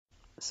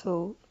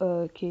So,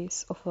 a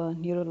case of a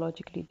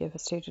neurologically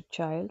devastated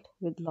child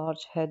with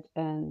large head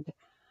and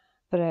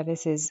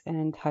paralysis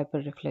and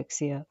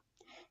hyperreflexia.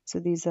 So,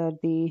 these are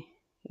the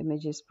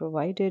images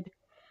provided.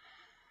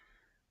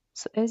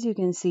 So, as you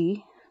can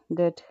see,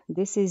 that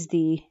this is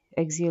the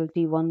axial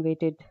T1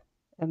 weighted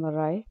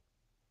MRI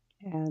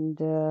and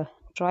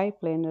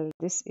triplanar.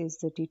 This is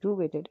the T2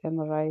 weighted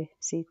MRI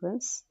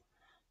sequence,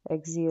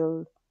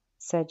 axial,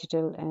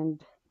 sagittal,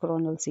 and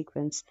coronal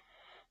sequence.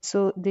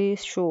 So they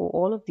show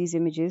all of these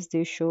images,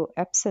 they show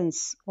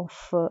absence of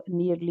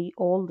nearly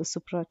all the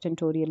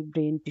supratentorial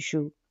brain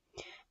tissue.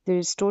 There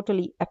is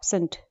totally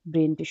absent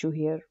brain tissue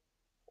here,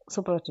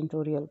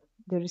 supratentorial.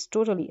 There is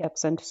totally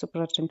absent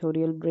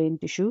supratentorial brain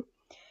tissue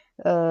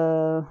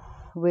uh,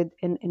 with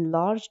an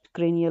enlarged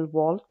cranial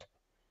vault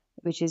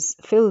which is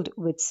filled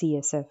with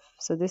CSF.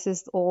 So this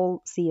is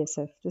all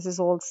CSF. This is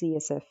all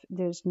CSF.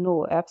 There's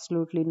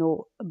absolutely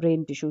no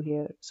brain tissue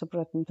here,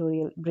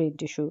 supratentorial brain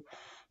tissue.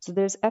 So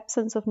there's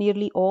absence of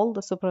nearly all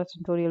the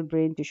supratentorial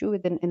brain tissue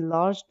with an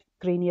enlarged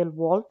cranial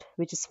vault,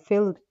 which is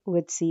filled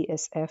with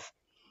CSF.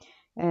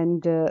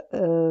 And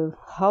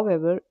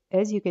however,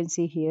 as you can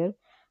see here,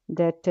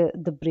 that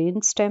the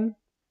brain stem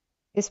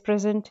is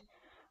present,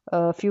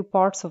 a few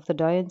parts of the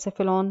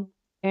diencephalon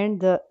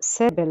and the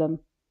cerebellum,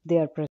 they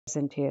are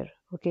present here.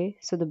 Okay,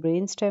 so the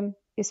brainstem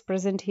is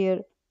present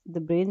here, the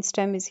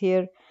brainstem is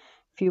here,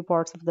 few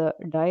parts of the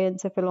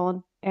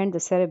diencephalon and the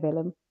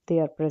cerebellum, they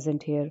are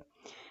present here.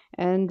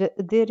 And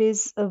there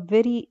is a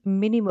very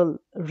minimal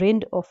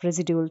rind of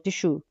residual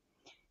tissue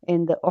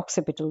in the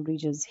occipital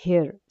regions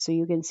here. So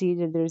you can see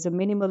that there is a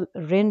minimal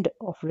rind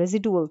of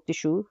residual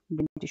tissue,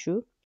 brain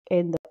tissue,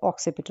 in the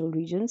occipital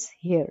regions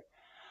here.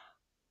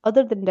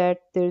 Other than that,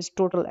 there is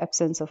total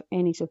absence of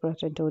any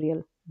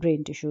supratentorial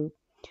brain tissue.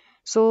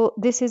 So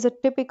this is a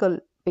typical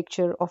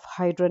picture of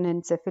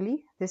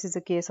hydranencephaly. This is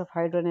a case of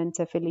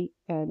hydranencephaly,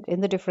 and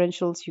in the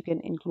differentials you can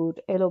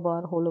include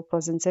lobar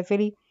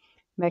holoprosencephaly,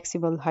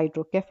 maximal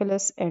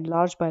hydrocephalus, and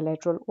large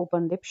bilateral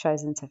open lip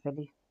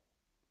schizencephaly.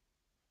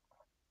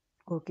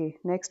 Okay,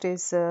 next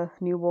is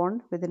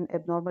newborn with an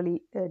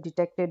abnormally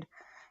detected.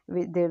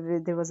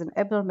 There was an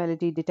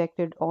abnormality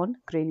detected on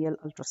cranial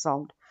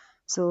ultrasound.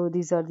 So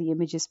these are the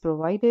images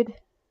provided.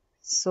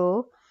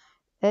 So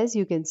as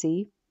you can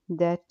see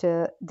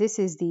that this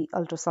is the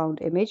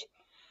ultrasound image.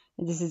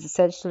 This is the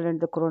sagittal and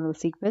the coronal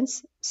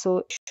sequence. So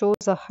it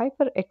shows a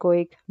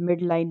hyperechoic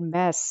midline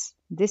mass.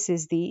 This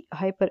is the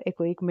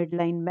hyperechoic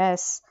midline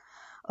mass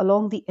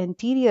along the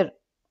anterior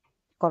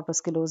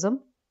corpus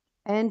callosum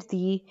and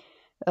the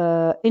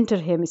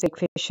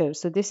interhemispheric fissure.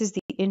 So this is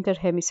the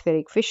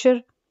interhemispheric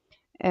fissure,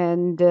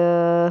 and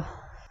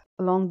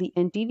along the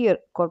anterior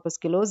corpus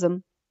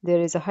callosum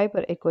there is a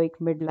hyperechoic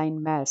midline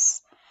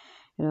mass,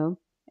 you know.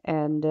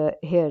 And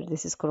here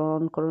this is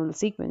coronal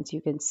sequence.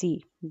 You can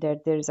see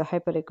that there is a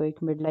hyperechoic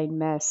midline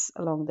mass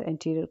along the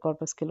anterior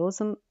corpus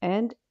callosum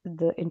and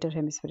the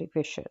interhemispheric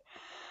fissure.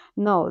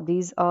 Now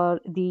these are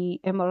the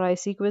MRI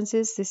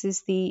sequences. This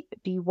is the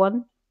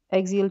T1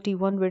 axial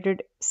T1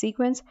 weighted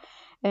sequence,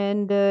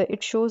 and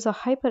it shows a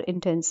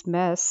hyperintense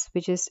mass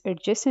which is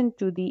adjacent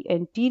to the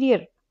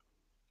anterior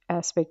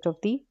aspect of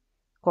the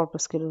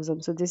corpus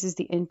callosum. So this is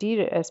the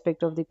anterior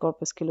aspect of the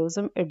corpus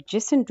callosum.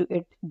 Adjacent to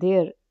it,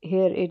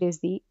 here it is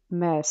the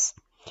mass.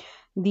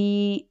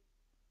 This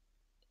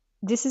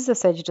is a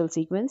sagittal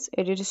sequence,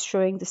 and it is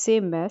showing the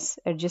same mass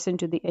adjacent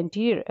to the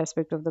anterior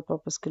aspect of the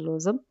corpus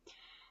callosum.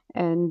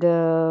 And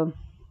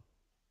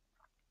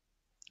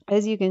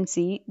as you can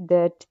see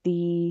that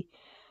the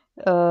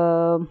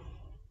uh,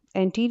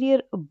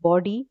 anterior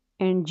body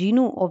and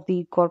genu of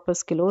the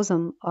corpus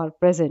callosum are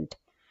present.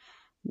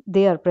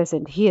 They are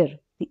present here,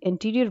 the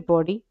anterior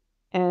body,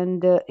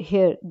 and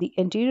here the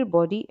anterior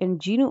body and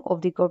genu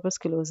of the corpus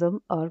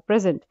callosum are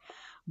present,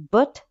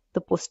 but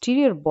the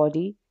posterior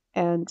body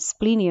and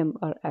splenium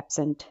are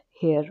absent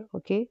here.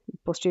 Okay,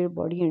 posterior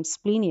body and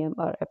splenium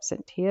are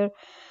absent here.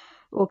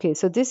 Okay,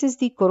 so this is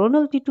the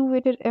coronal T2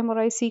 weighted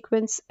MRI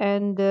sequence,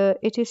 and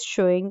it is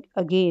showing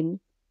again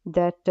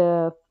that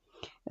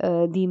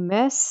the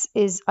mass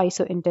is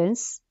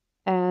isointense,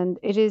 and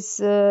it is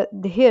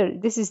here.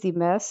 This is the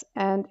mass,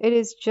 and it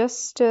is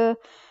just uh,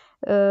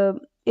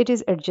 it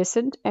is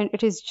adjacent, and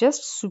it is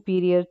just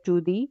superior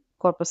to the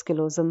corpus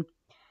callosum.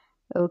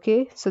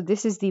 Okay, so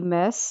this is the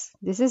mass,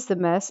 this is the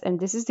mass, and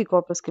this is the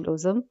corpus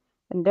callosum,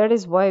 and that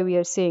is why we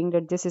are saying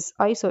that this is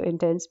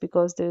iso-intense,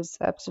 because there's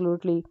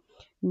absolutely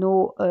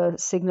no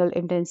signal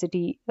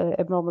intensity,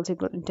 abnormal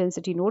signal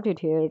intensity noted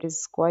here. It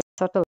is quite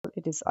subtle.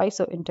 It is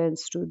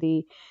iso-intense to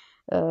the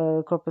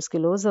corpus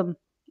callosum,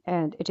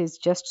 and it is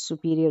just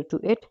superior to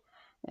it.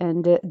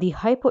 And the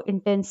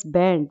hypointense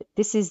band,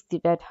 this is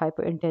that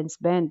hypointense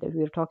band that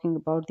we are talking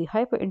about. The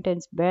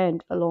hypointense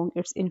band along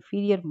its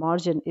inferior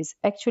margin is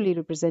actually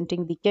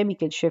representing the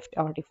chemical shift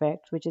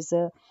artifact, which is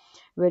a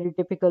very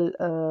typical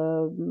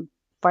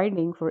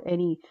finding for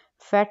any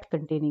fat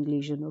containing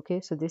lesion.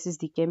 Okay, so this is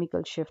the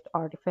chemical shift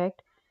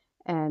artifact,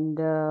 and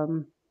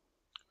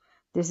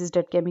This is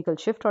that chemical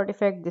shift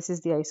artifact. This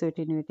is the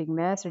isoattenuating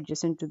mass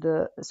adjacent to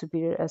the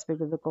superior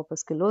aspect of the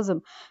corpus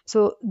callosum.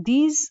 So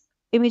these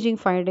imaging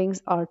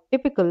findings are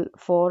typical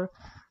for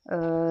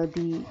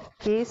the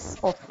case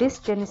of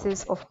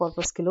dysgenesis of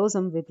corpus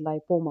callosum with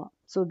lipoma.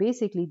 So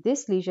basically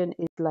this lesion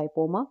is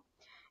lipoma,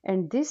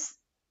 and this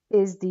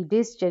is the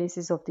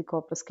dysgenesis of the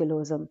corpus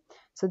callosum.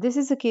 So this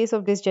is a case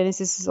of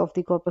dysgenesis of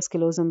the corpus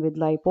callosum with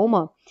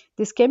lipoma.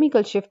 This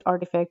chemical shift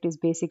artifact is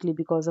basically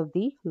because of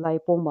the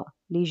lipoma,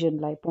 lesion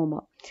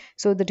lipoma.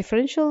 So the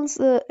differentials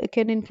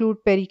can include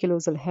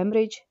pericallosal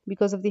hemorrhage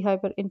because of the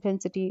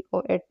hyperintensity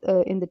or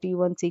in the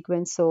T1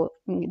 sequence. So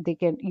you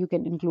can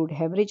include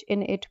hemorrhage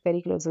in it,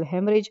 pericallosal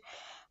hemorrhage.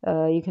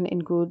 You can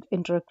include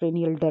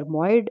intracranial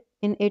dermoid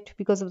in it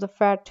because of the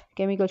fat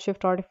chemical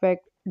shift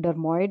artifact,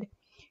 dermoid,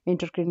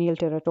 intracranial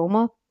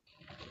teratoma,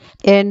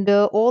 and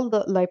all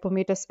the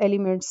lipomatous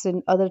elements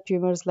in other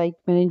tumors like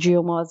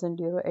meningiomas and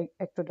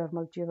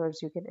ectodermal tumors.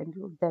 You can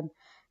include them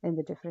in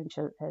the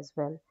differential as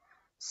well.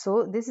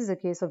 So this is a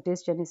case of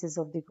dysgenesis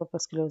of the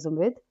corpus callosum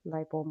with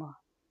lipoma.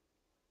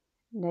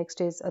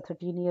 Next is a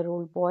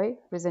 13-year-old boy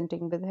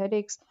presenting with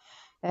headaches,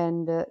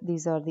 and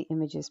these are the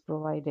images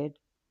provided.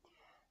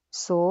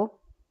 So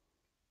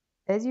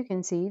as you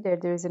can see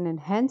that there is an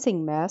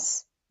enhancing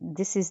mass.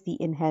 This is the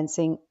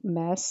enhancing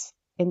mass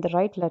in the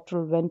right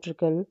lateral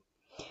ventricle,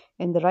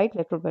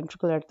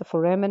 at the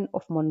foramen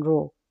of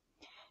Monroe.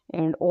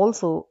 And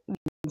also you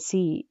can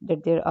see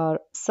that there are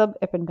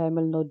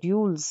subependymal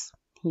nodules.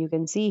 You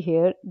can see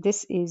here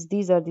these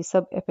are the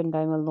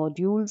subependymal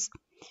nodules,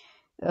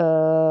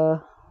 uh,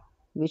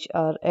 which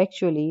are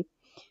actually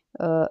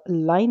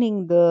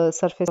lining the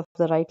surface of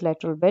the right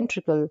lateral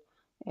ventricle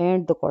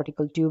and the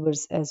cortical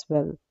tubers as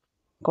well.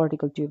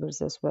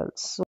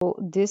 So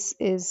this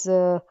is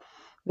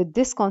with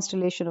this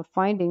constellation of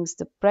findings,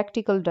 the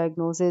practical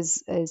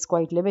diagnosis is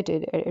quite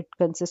limited. It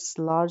consists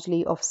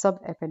largely of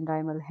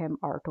subependymal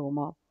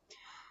hemartoma.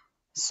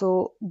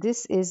 So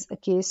this is a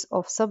case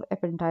of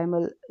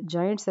subependymal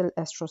giant cell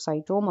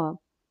astrocytoma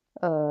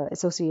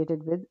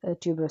associated with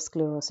tuberous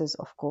sclerosis,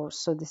 of course.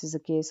 So this is a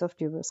case of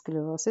tuberous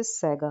sclerosis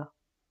saga.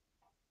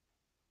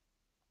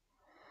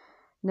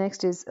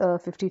 Next is a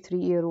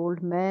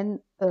 53-year-old man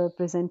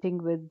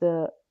presenting with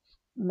the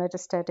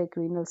metastatic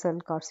renal cell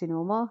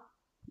carcinoma,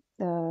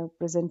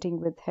 presenting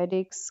with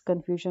headaches,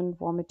 confusion,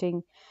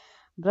 vomiting.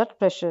 Blood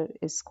pressure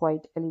is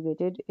quite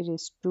elevated. It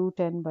is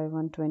 210 by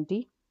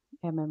 120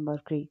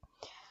 mmHg.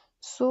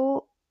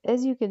 So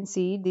as you can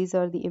see, these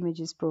are the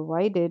images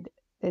provided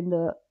in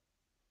the.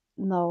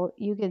 Now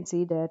you can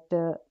see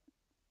that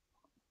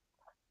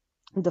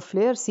the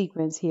flare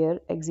sequence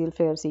here, axial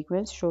flare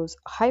sequence, shows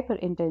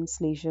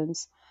hyperintense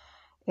lesions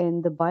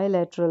in the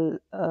bilateral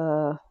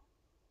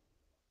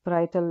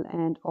parietal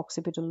and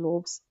occipital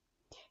lobes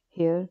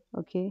here,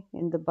 okay,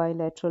 in the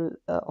bilateral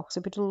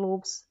occipital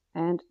lobes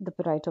and the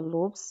parietal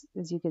lobes,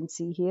 as you can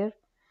see here,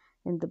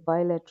 in the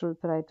bilateral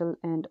parietal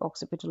and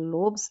occipital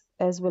lobes,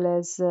 as well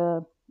as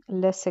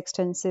less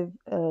extensive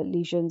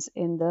lesions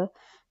in the.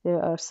 There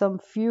are some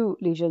few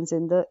lesions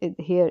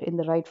here in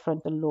the right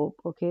frontal lobe.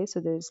 Okay, so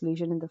there is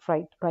lesion in the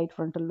right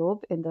frontal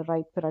lobe, in the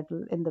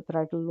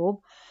parietal lobe,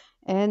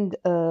 and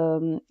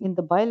in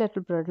the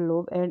bilateral parietal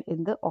lobe, and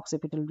in the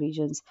occipital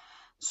regions.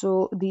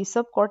 So the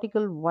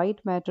subcortical white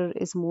matter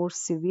is more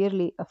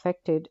severely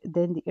affected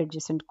than the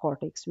adjacent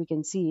cortex. We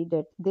can see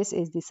that this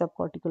is the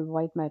subcortical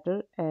white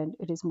matter, and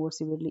it is more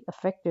severely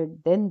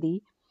affected than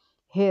the.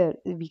 Here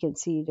we can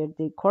see that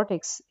the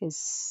cortex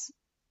is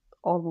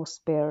almost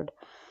spared.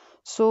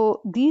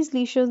 So these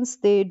lesions,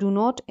 they do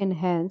not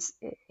enhance.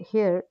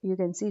 Here you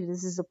can see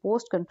this is a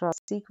post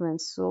contrast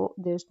sequence, so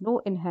there's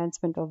no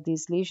enhancement of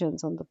these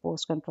lesions on the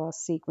post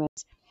contrast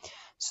sequence.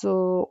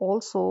 So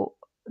also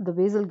the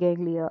basal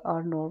ganglia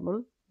are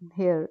normal.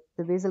 Here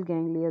the basal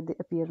ganglia, they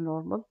appear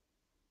normal.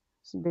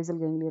 So basal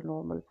ganglia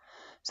normal.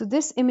 So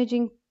this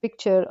imaging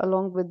picture,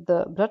 along with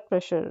the blood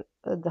pressure,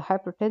 the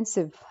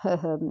hypertensive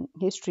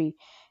history,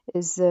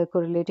 is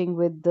correlating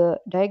with the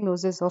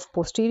diagnosis of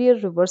posterior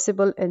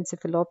reversible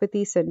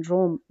encephalopathy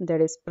syndrome,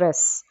 that is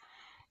PRESS.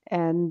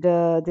 And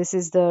this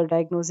is the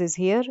diagnosis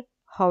here.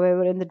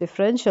 However, in the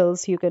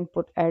differentials, you can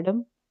put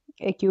ADAM,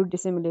 acute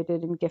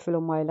disseminated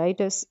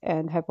encephalomyelitis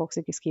and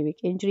hypoxic ischemic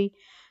injury,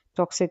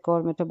 toxic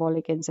or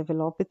metabolic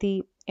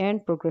encephalopathy,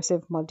 and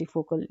progressive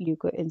multifocal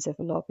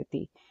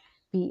leukoencephalopathy,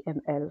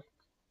 PML,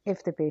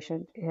 if the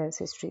patient has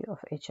history of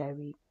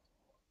HIV.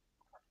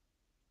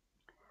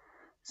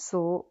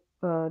 So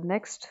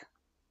next,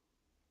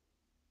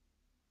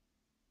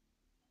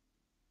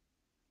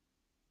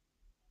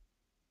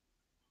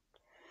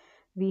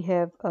 we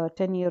have a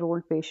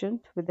 10-year-old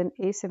patient with an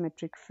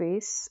asymmetric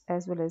face,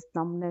 as well as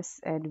numbness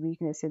and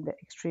weakness in the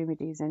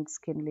extremities and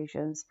skin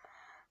lesions.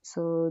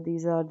 So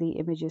these are the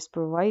images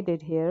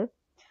provided here.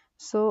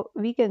 So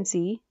we can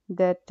see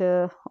that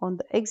on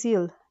the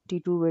axial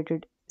T2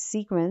 weighted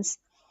sequence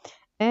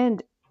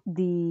and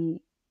the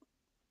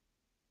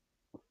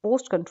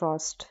post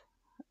contrast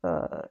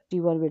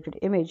T1 weighted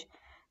image,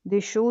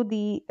 they show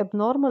the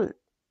abnormal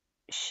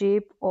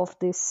shape of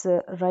this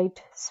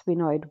right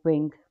sphenoid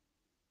wing.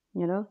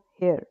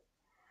 here.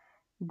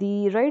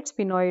 The right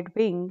sphenoid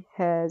wing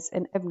has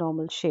an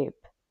abnormal shape.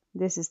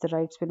 This is the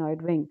right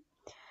sphenoid wing.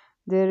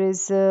 There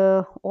is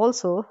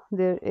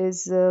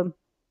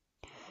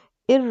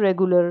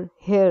irregular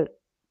hair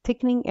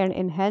thickening and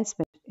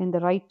enhancement in the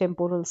right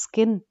temporal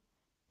skin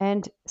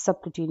and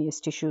subcutaneous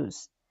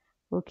tissues.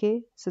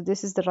 Okay, so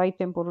this is the right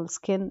temporal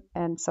skin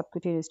and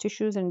subcutaneous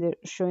tissues, and they're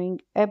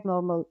showing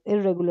abnormal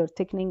irregular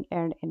thickening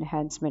and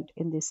enhancement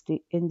in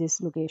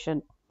this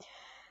location.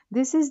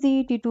 This is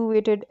the T2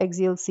 weighted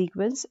axial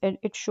sequence, and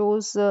it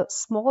shows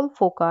small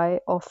foci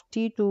of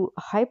T2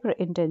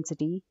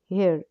 hyperintensity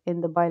here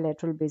in the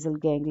bilateral basal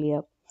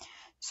ganglia.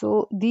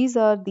 So these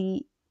are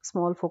the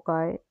small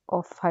foci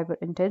of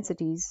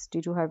hyperintensities,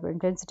 T2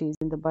 hyperintensities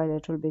in the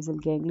bilateral basal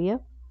ganglia.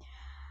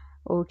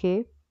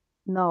 Okay,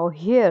 now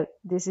here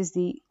this is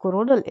the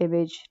coronal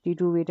image,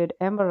 T2 weighted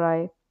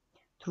MRI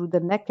through the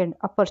neck and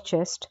upper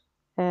chest,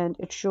 and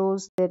it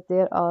shows that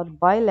there are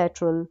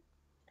bilateral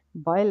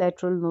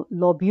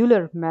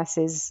lobular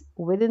masses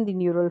within the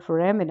neural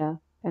foramina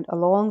and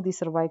along the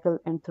cervical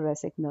and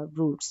thoracic nerve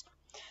roots.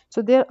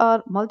 So there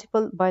are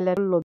multiple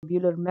bilateral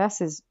lobular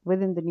masses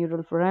within the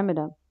neural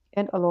foramina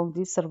and along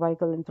the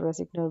cervical and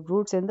thoracic nerve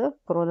roots in the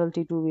coronal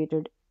T2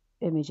 weighted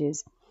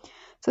images.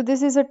 So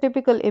this is a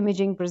typical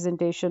imaging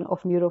presentation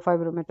of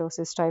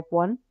neurofibromatosis type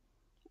 1,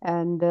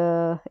 and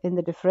in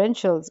the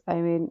differentials, I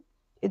mean,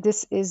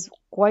 this is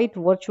quite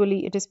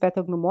virtually, it is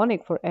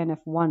pathognomonic for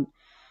NF1.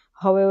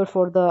 However,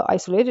 for the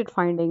isolated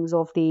findings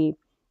of the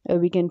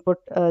we can put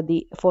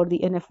the for the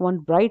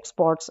NF1 bright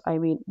spots, I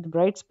mean the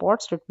bright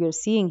spots that we are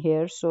seeing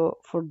here. So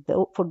for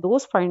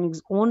those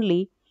findings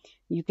only,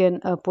 you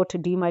can put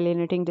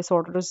demyelinating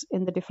disorders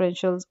in the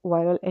differentials,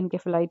 viral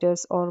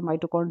encephalitis or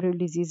mitochondrial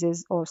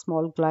diseases or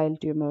small glial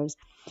tumors.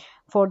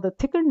 For the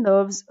thickened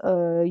nerves,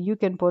 you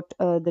can put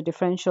the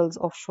differentials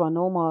of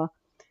schwannoma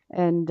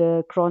and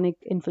chronic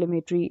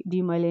inflammatory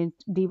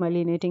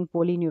demyelinating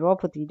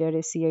polyneuropathy, that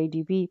is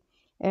CIDP,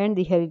 and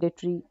the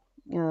hereditary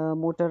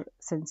motor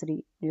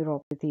sensory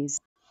neuropathies.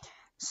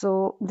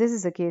 So this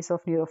is a case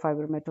of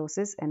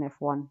neurofibromatosis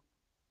NF1.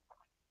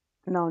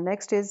 Now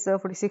next is a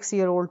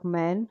 46-year-old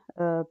man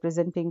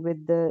presenting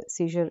with the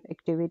seizure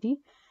activity,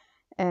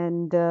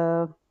 and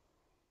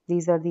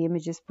these are the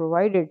images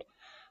provided.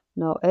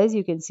 Now as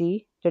you can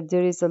see that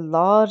there is a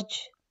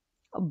large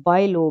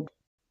bilobe,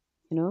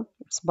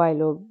 it's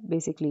bilobe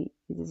basically.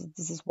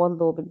 This is one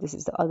lobe and this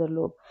is the other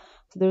lobe.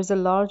 So there is a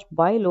large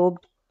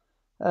bilobed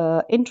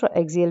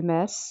intraaxial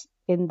mass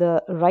in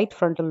the right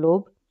frontal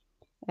lobe,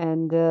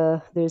 and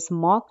there's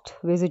marked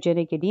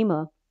vasogenic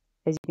edema.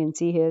 As you can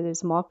see here,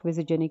 there's marked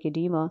vasogenic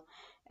edema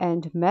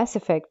and mass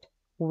effect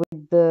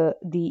with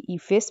the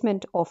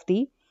effacement of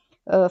the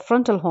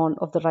frontal horn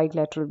of the right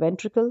lateral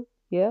ventricle.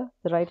 Yeah,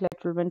 the right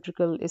lateral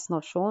ventricle is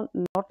not shown,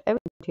 not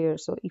evident here.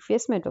 So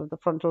effacement of the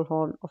frontal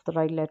horn of the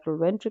right lateral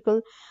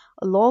ventricle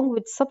along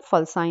with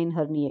subfalcine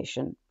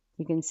herniation.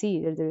 You can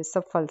see that there is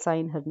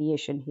subfalcine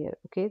herniation here.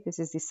 Okay, this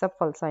is the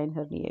subfalcine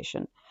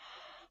herniation.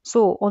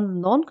 So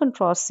on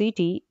non-contrast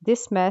CT,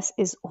 this mass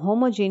is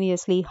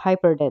homogeneously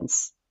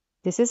hyperdense.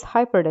 This is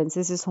hyperdense.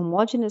 This is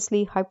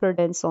homogeneously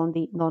hyperdense on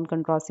the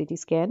non-contrast CT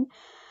scan.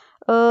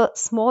 A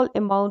small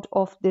amount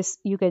of this,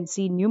 you can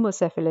see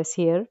pneumocephalus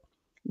here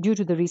due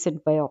to the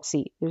recent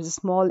biopsy. There's a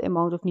small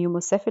amount of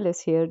pneumocephalus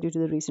here due to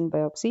the recent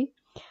biopsy.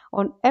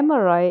 On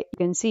MRI, you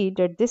can see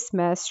that this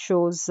mass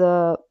shows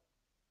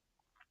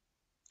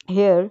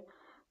here,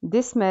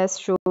 this mass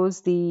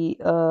shows the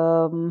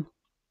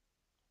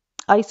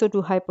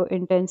ISO2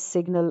 hyperintense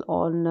signal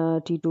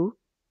on T2.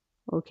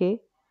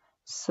 Okay,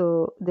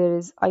 so there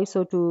is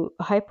ISO2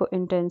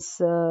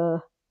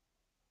 hyperintense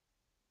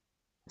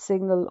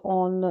signal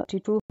on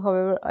T2.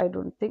 However, I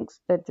don't think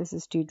that this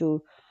is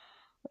T2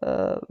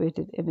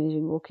 weighted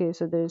imaging. Okay,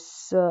 so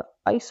there's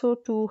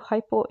ISO2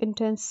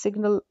 hypointense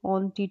signal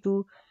on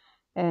T2,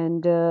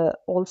 and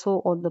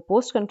also on the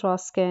post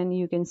contrast scan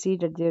you can see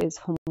that there is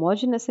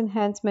homogeneous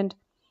enhancement,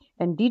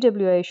 and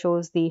DWI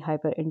shows the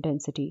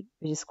hyperintensity,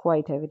 which is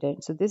quite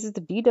evident. So this is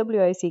the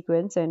DWI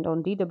sequence, and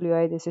on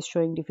DWI this is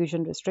showing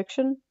diffusion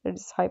restriction, that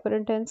is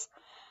hyperintense.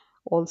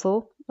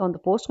 Also on the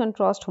post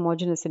contrast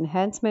homogeneous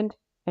enhancement,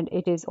 and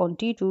it is on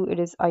T2 it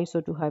is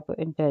ISO2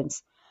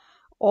 hyperintense.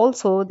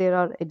 Also there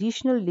are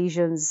additional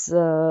lesions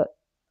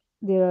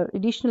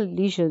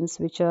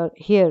which are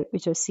here,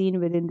 which are seen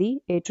within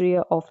the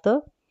atria of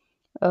the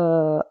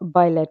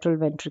bilateral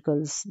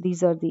ventricles.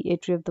 These are the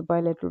atria of the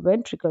bilateral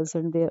ventricles,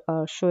 and they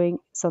are showing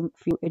some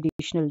few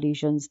additional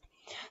lesions.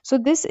 So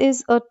this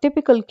is a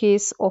typical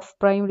case of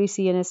primary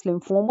CNS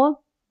lymphoma.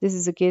 This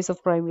is a case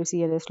of primary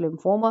CNS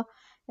lymphoma,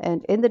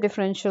 and in the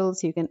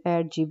differentials you can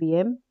add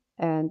GBM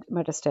and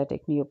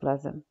metastatic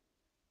neoplasm.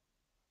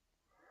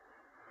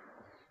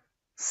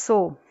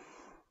 So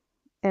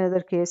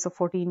another case of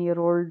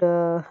 14-year-old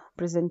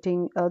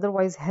presenting,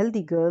 otherwise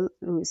healthy girl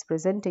who is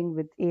presenting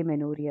with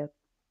amenorrhea.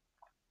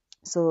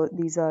 So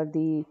these are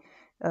the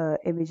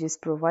images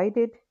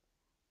provided.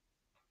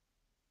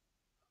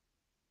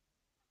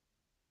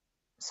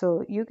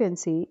 So you can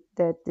see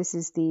that this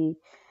is the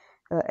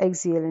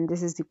axial, and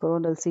this is the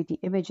coronal CT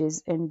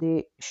images, and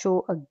they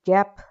show a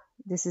gap.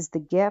 This is the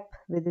gap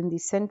within the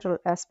central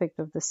aspect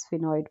of the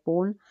sphenoid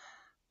bone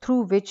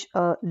through which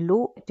a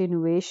low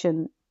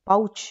attenuation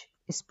pouch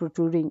is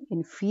protruding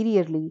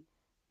inferiorly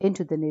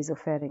into the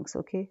nasopharynx.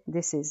 Okay,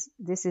 this is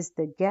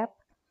the gap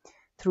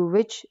through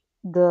which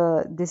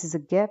this is a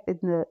gap in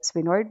the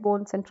sphenoid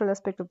bone, central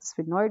aspect of the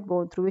sphenoid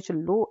bone, through which a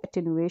low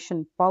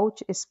attenuation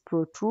pouch is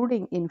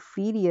protruding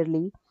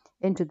inferiorly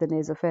into the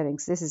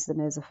nasopharynx. This is the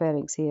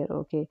nasopharynx here.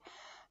 Okay,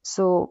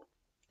 so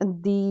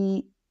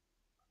the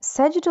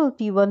sagittal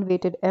T1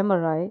 weighted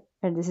MRI,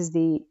 and this is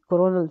the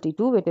coronal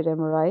T2 weighted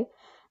MRI,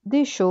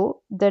 they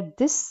show that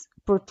this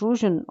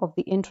protrusion of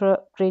the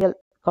intracranial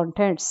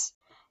contents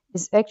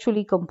is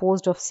actually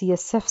composed of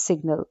CSF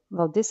signal.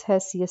 Now this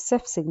has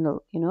CSF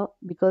signal,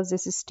 because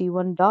this is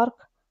T1 dark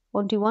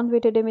on T1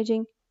 weighted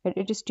imaging, and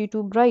it is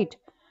T2 bright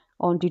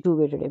on T2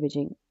 weighted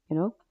imaging,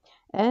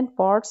 and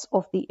parts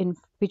of the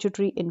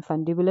pituitary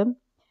infundibulum,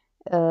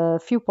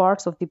 few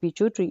parts of the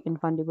pituitary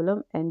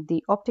infundibulum and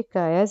the optic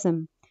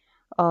chiasm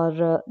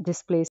are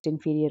displaced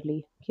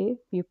inferiorly. Okay,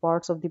 few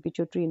parts of the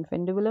pituitary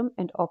infundibulum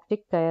and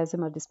optic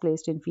chiasm are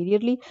displaced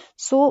inferiorly.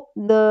 So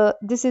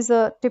this is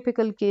a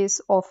typical case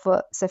of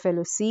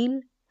cephalocele,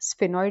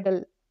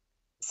 sphenoidal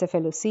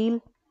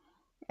cephalocele,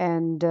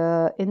 and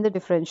in the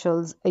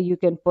differentials you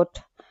can put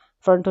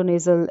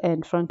frontonasal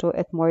and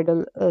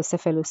frontoethmoidal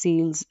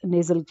cephaloceles,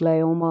 nasal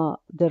glioma,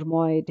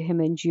 dermoid,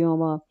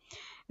 hemangioma,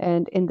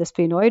 and in the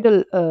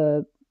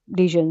sphenoidal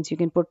lesions, you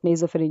can put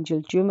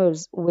nasopharyngeal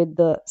tumors with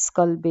the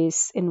skull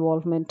base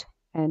involvement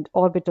and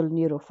orbital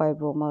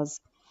neurofibromas.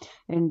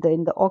 And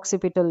in the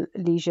occipital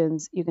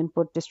lesions, you can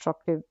put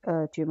destructive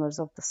tumors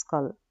of the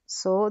skull.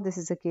 So this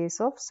is a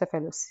case of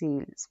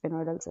cephalocele,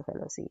 sphenoidal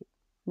cephalocele.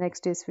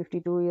 Next is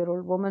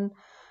 52-year-old woman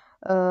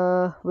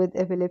with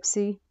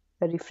epilepsy,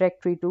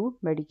 refractory to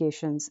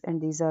medications, and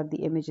these are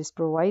the images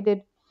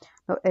provided.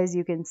 Now, as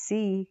you can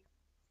see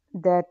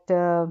that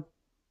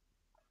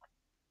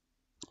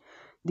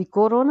the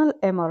coronal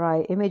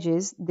MRI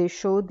images, they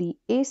show the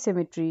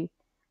asymmetry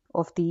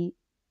of the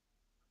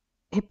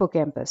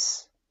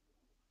hippocampus.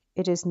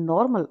 It is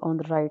normal on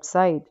the right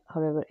side,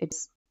 however,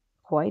 it's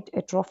quite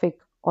atrophic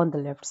on the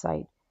left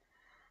side.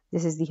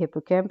 This is the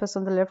hippocampus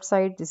on the left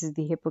side, this is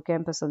the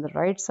hippocampus on the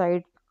right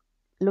side.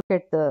 Look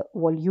at the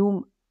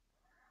volume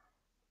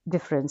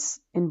difference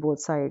in both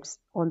sides.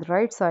 On the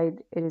right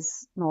side, it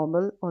is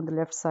normal, on the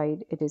left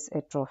side, it is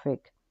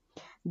atrophic.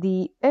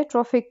 The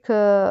atrophic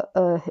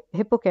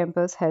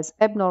hippocampus has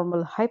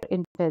abnormal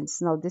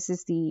hyperintense. Now this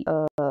is the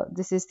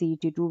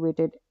T2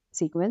 weighted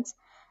sequence,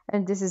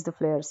 and this is the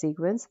flare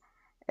sequence,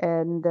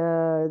 and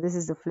this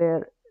is the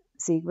flare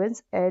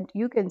sequence, and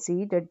you can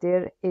see that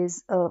there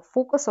is a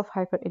focus of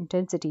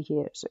hyperintensity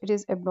here. So it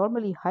is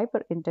abnormally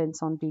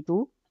hyperintense on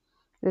T2.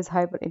 It is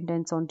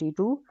hyperintense on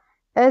T2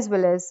 as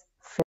well as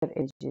flare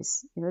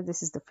images.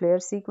 This is the flare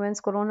sequence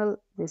coronal,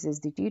 this is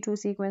the T2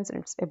 sequence,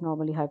 and it's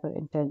abnormally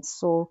hyperintense.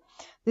 So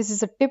this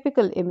is a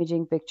typical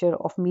imaging picture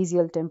of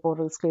mesial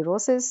temporal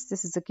sclerosis.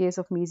 This is a case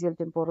of mesial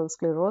temporal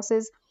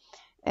sclerosis,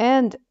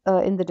 and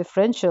in the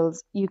differentials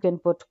you can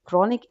put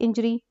chronic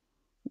injury,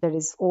 that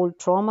is old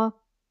trauma,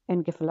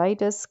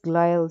 encephalitis,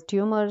 glial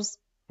tumors,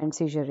 and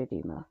seizure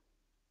edema.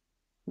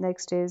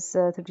 Next is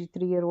a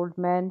 33-year-old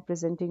man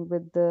presenting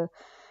with the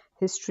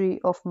history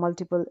of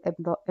multiple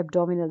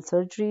abdominal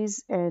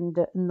surgeries and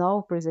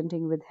now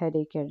presenting with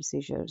headache and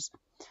seizures.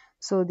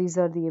 So these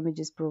are the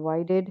images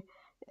provided.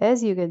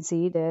 As you can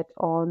see that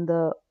on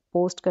the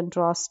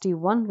post-contrast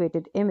T1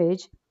 weighted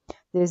image,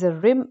 there is a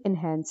rim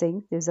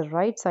enhancing, there is a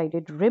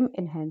right-sided rim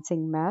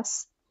enhancing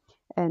mass,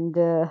 and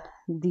the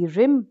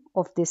rim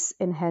of this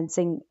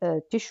enhancing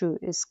tissue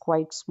is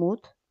quite smooth.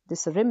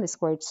 This rim is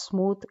quite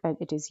smooth and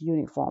it is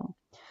uniform.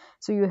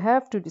 So you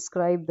have to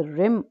describe the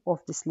rim of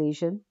this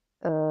lesion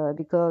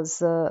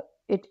because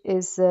it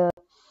is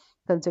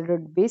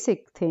considered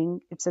basic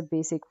thing. It's a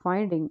basic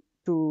finding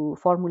to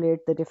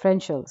formulate the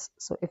differentials.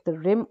 So if the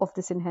rim of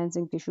this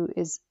enhancing tissue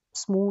is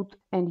smooth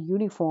and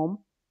uniform,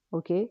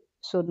 okay,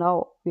 so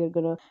now we are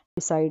going to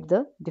decide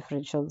the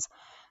differentials.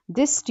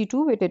 This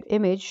T2 weighted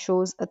image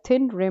shows a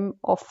thin rim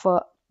of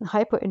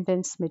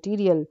hyperintense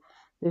material.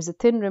 There's a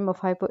thin rim of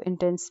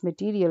hyperintense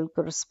material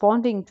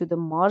corresponding to the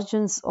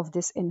margins of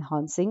this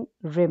enhancing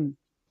rim.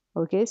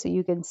 Okay, so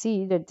you can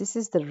see that this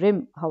is the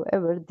rim.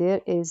 However,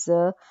 there is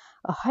a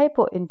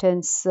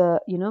hypointense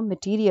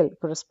material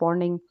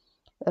corresponding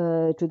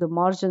to the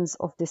margins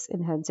of this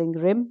enhancing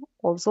rim.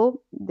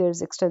 Also,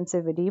 there's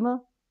extensive edema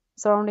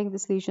surrounding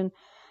this lesion,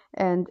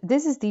 and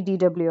this is the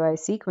DWI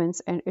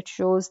sequence, and it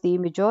shows the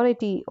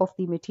majority of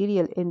the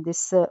material in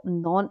this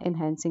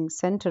non-enhancing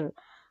center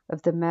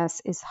of the mass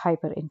is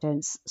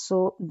hyperintense.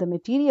 So the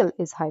material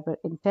is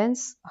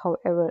hyperintense.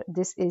 However,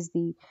 this is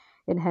the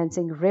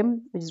enhancing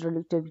rim, which is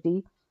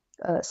relatively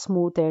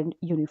smooth and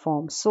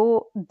uniform.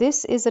 So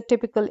this is a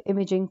typical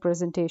imaging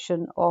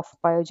presentation of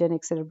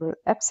pyogenic cerebral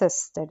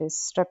abscess, that is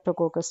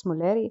Streptococcus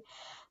molari.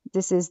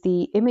 This is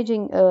the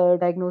imaging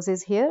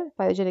diagnosis here,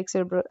 pyogenic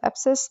cerebral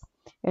abscess.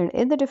 And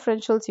in the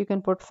differentials, you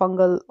can put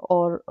fungal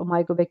or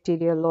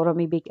mycobacterial or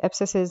amoebic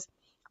abscesses,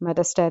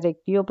 metastatic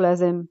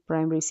neoplasm,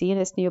 primary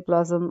CNS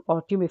neoplasm,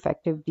 or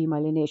tumefactive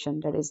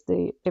demyelination. That is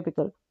the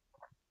typical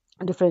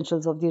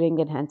differentials of the ring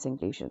enhancing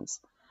lesions.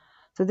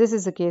 So this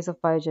is the case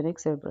of pyogenic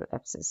cerebral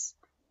abscess.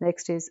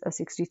 Next is a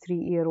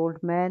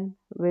 63-year-old man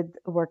with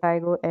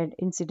vertigo and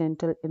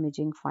incidental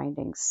imaging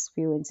findings,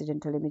 few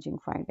incidental imaging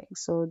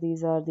findings. So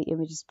these are the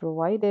images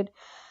provided.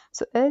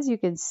 So as you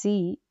can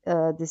see,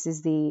 this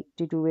is the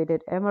T2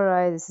 weighted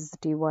MRI, this is the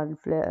T1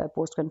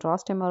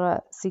 post-contrast MRI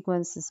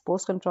sequence, this is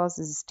post-contrast,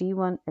 this is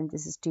T1, and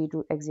this is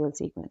T2 axial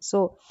sequence.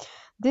 So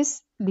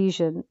this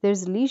lesion,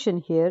 there's a lesion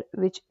here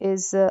which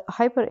is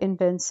hyper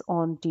intense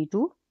on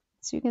T2.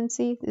 So you can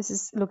see this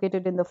is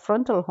located in the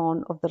frontal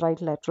horn of the right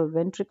lateral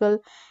ventricle,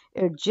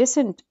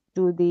 adjacent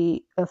to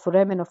the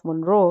foramen of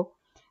Monro,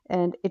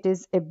 and it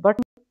is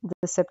abutting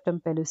the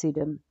septum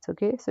pellucidum.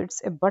 Okay, so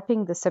it's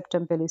abutting the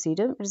septum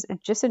pellucidum. It is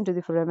adjacent to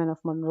the foramen of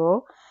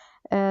Monro,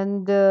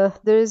 and there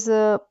is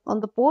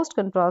on the post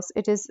contrast.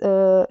 It is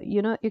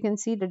you can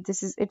see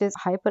that it is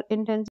hyper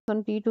intense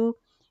on T2.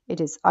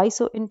 It is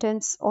iso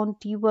intense on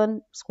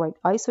T1. It's quite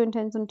iso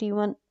intense on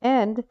T1,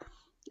 and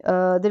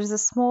there is a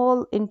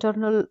small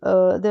internal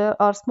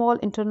there are small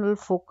internal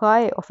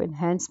foci of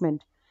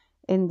enhancement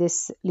in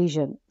this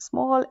lesion,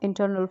 small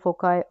internal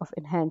foci of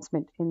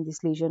enhancement in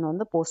this lesion on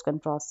the post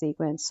contrast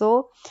sequence.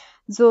 So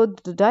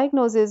the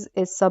diagnosis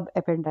is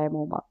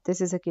subependymoma.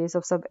 This is a case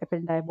of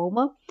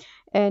subependymoma,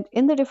 and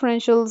in the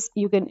differentials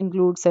you can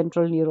include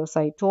central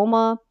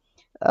neurocytoma,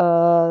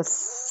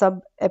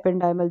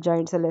 subependymal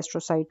giant cell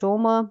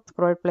astrocytoma,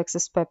 choroid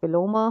plexus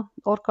papilloma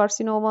or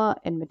carcinoma,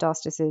 and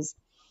metastasis.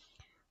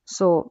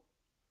 So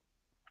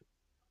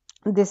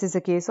this is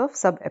a case of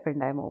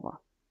subependymoma.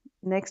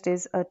 Next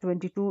is a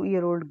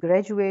 22-year-old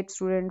graduate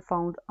student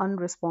found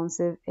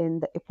unresponsive in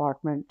the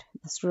apartment.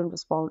 The student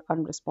was found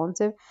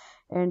unresponsive,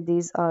 and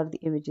these are the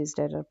images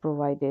that are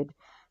provided.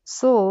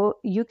 So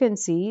you can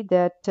see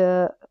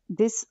that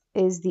this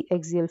is the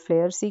axial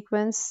flare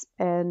sequence,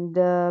 and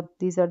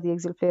these are the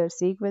axial flare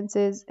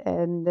sequences,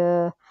 and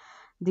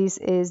this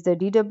is the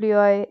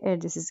DWI,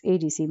 and this is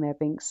ADC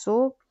mapping.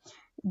 So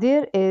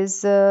there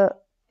is,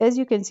 as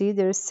you can see,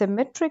 there is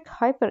symmetric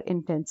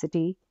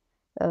hyperintensity.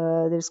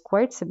 There's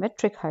quite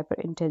symmetric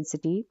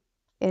hyperintensity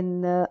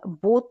in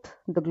both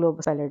the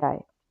globus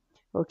pallidi.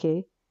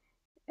 Okay,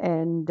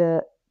 and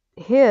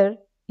here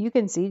you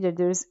can see that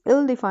there is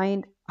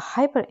ill-defined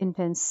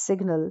hyperintense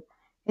signal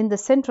in the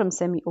centrum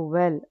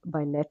semi-ovale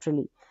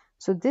bilaterally.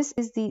 So this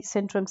is the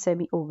centrum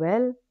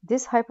semi-ovale.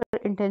 This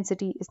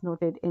hyperintensity is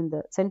noted in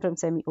the centrum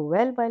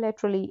semi-ovale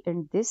bilaterally,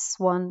 and this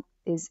one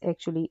is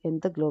actually in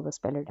the globus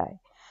pallidi.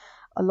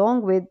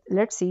 Along with,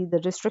 let's see the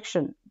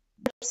restriction.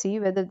 Let's see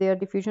whether they are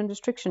diffusion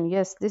restriction.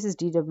 Yes, this is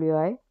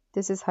DWI.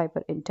 This is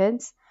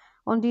hyperintense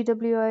on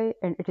DWI,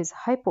 and it is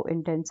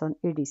hypointense on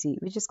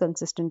ADC, which is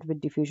consistent with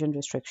diffusion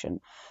restriction.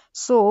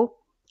 So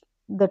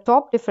the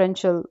top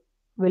differential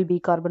will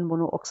be carbon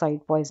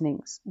monoxide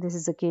poisonings. This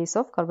is a case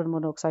of carbon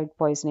monoxide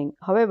poisoning.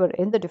 However,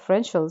 in the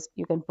differentials,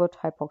 you can put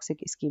hypoxic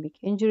ischemic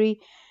injury,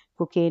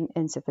 cocaine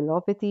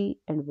encephalopathy,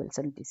 and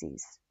Wilson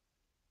disease.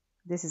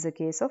 This is a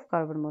case of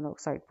carbon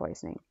monoxide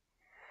poisoning.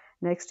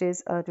 Next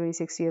is a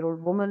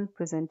 26-year-old woman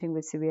presenting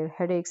with severe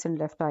headaches and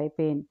left eye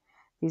pain.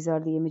 These are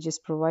the images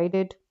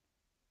provided.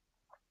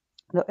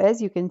 Now,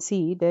 as you can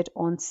see that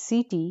on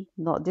CT,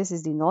 this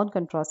is the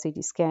non-contrast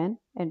CT scan,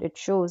 and it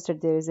shows that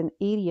there is an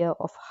area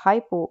of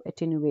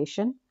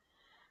hypoattenuation.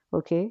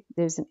 Okay,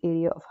 there's an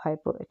area of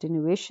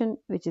hypoattenuation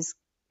which is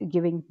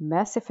giving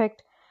mass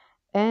effect,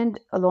 and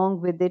along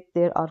with it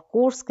there are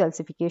coarse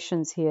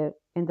calcifications here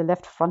in the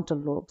left frontal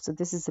lobe. So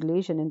this is a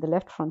lesion in the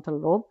left frontal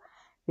lobe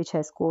which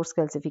has coarse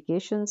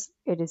calcifications.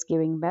 It is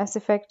giving mass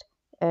effect,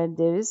 and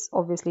there is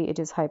obviously it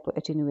is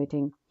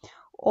hypoattenuating.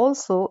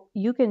 Also,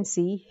 you can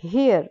see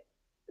here,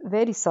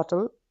 very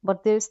subtle,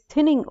 but there is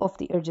thinning of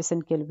the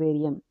adjacent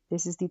calvarium.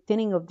 This is the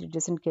thinning of the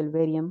adjacent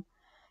calvarium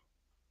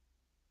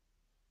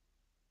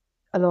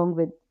along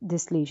with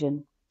this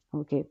lesion.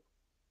 Okay.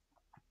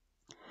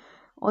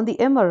 On the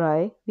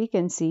MRI, we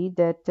can see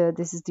that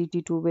this is the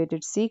T2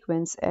 weighted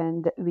sequence,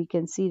 and we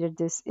can see that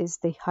this is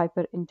the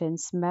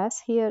hyperintense mass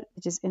here,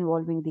 which is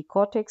involving the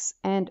cortex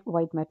and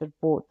white matter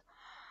both.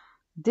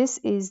 This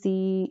is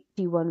the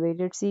T1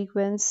 weighted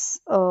sequence,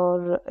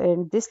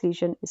 and this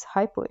lesion is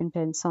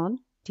hypointense on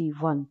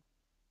T1.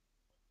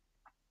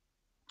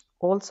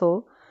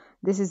 Also,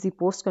 this is the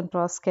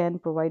post-contrast scan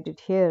provided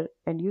here,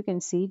 and you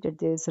can see that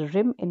there is a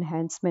rim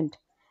enhancement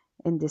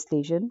in this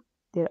lesion.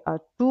 There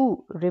are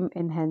two rim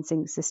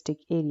enhancing cystic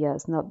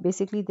areas. Now,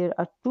 basically, there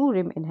are two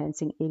rim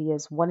enhancing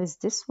areas. One is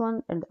this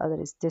one, and the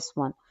other is this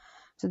one.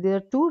 So, there are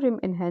two rim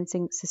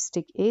enhancing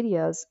cystic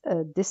areas.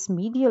 This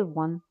medial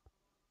one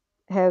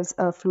has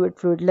a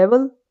fluid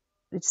level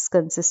which is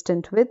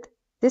consistent with.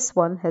 This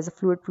one has a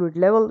fluid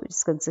level which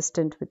is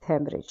consistent with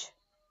hemorrhage.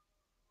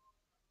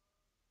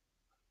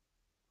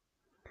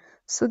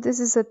 So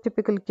this is a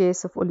typical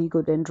case of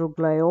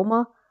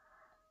oligodendroglioma,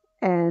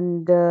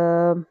 And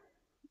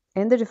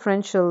in the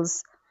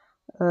differentials,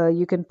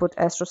 you can put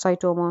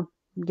astrocytoma,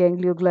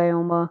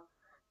 ganglioglioma,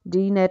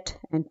 DNET,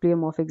 and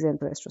pleomorphic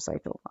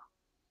xanthostrocytoma.